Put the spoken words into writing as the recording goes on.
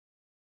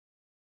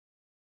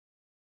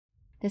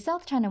The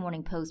South China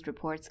Morning Post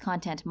reports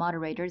content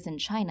moderators in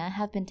China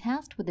have been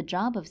tasked with the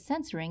job of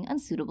censoring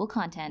unsuitable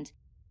content.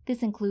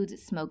 This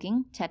includes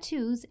smoking,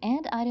 tattoos,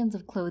 and items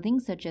of clothing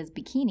such as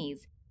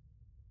bikinis.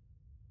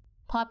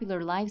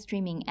 Popular live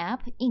streaming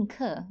app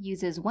Inke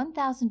uses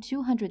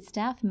 1,200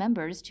 staff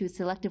members to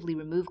selectively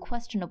remove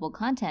questionable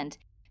content.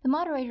 The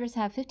moderators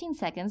have 15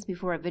 seconds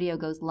before a video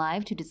goes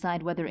live to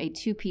decide whether a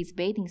two-piece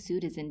bathing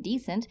suit is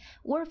indecent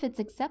or if it's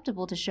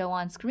acceptable to show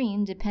on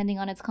screen depending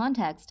on its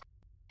context.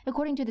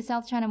 According to the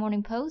South China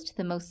Morning Post,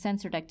 the most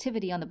censored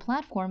activity on the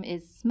platform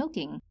is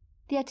smoking.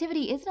 The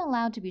activity isn't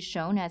allowed to be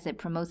shown as it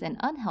promotes an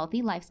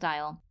unhealthy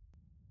lifestyle.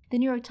 The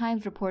New York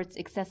Times reports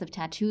excessive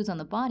tattoos on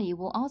the body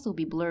will also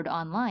be blurred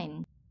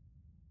online.